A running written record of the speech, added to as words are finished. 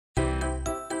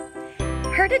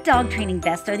Hurtta dog training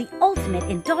vests are the ultimate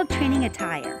in dog training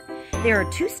attire. There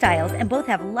are two styles and both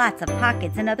have lots of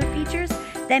pockets and other features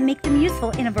that make them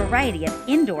useful in a variety of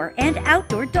indoor and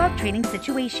outdoor dog training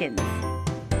situations.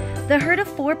 The Hurtta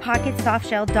 4-pocket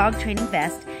soft-shell dog training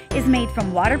vest is made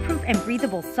from waterproof and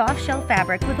breathable soft-shell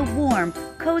fabric with a warm,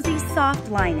 cozy,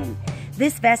 soft lining.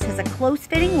 This vest has a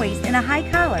close-fitting waist and a high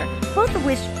collar, both of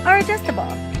which are adjustable.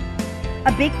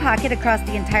 A big pocket across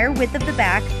the entire width of the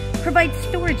back provides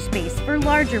storage space for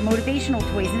larger motivational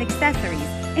toys and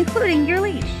accessories, including your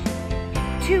leash.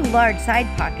 Two large side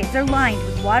pockets are lined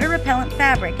with water-repellent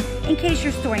fabric in case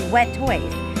you're storing wet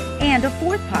toys, and a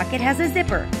fourth pocket has a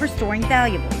zipper for storing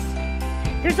valuables.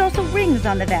 There's also rings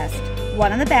on the vest,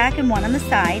 one on the back and one on the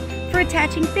side, for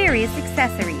attaching various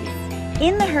accessories.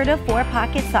 In the Hurtta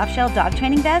 4-pocket soft-shell dog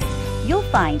training vest, you'll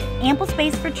find ample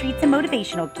space for treats and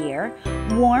motivational gear,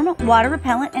 warm,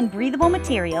 water-repellent and breathable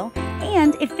material,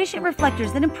 and efficient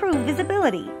reflectors that improve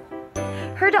visibility.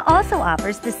 Hurtta also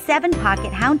offers the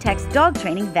 7-pocket Houndtex dog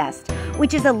training vest,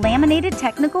 which is a laminated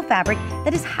technical fabric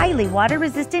that is highly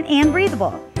water-resistant and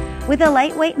breathable. With a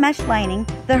lightweight mesh lining,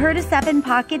 the Hurtta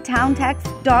 7-pocket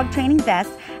Houndtex dog training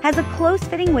vest has a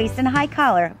close-fitting waist and high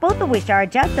collar, both of which are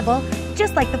adjustable,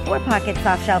 just like the 4-pocket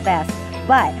soft-shell vest.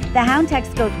 But the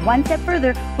Houndtex goes one step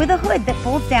further with a hood that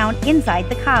folds down inside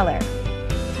the collar.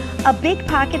 A big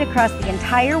pocket across the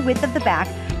entire width of the back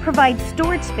provides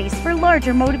storage space for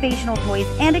larger motivational toys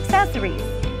and accessories.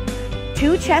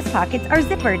 Two chest pockets are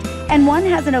zippered, and one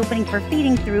has an opening for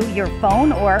feeding through your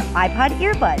phone or iPod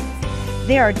earbuds.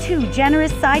 There are two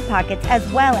generous side pockets as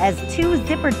well as two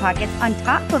zippered pockets on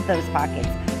top of those pockets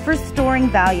for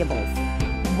storing valuables.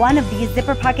 One of these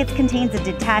zipper pockets contains a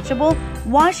detachable,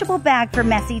 washable bag for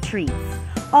messy treats.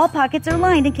 All pockets are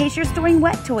lined in case you're storing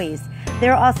wet toys.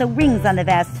 There are also rings on the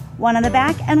vest, one on the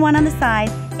back and one on the side,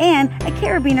 and a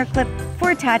carabiner clip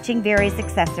for attaching various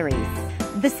accessories.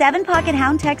 The 7-pocket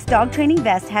Houndtex dog training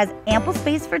vest has ample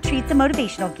space for treats and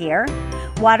motivational gear,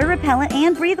 water-repellent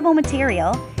and breathable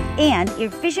material, and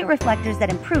efficient reflectors that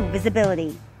improve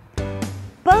visibility.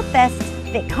 Both vests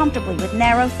fit comfortably with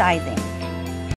narrow sizing.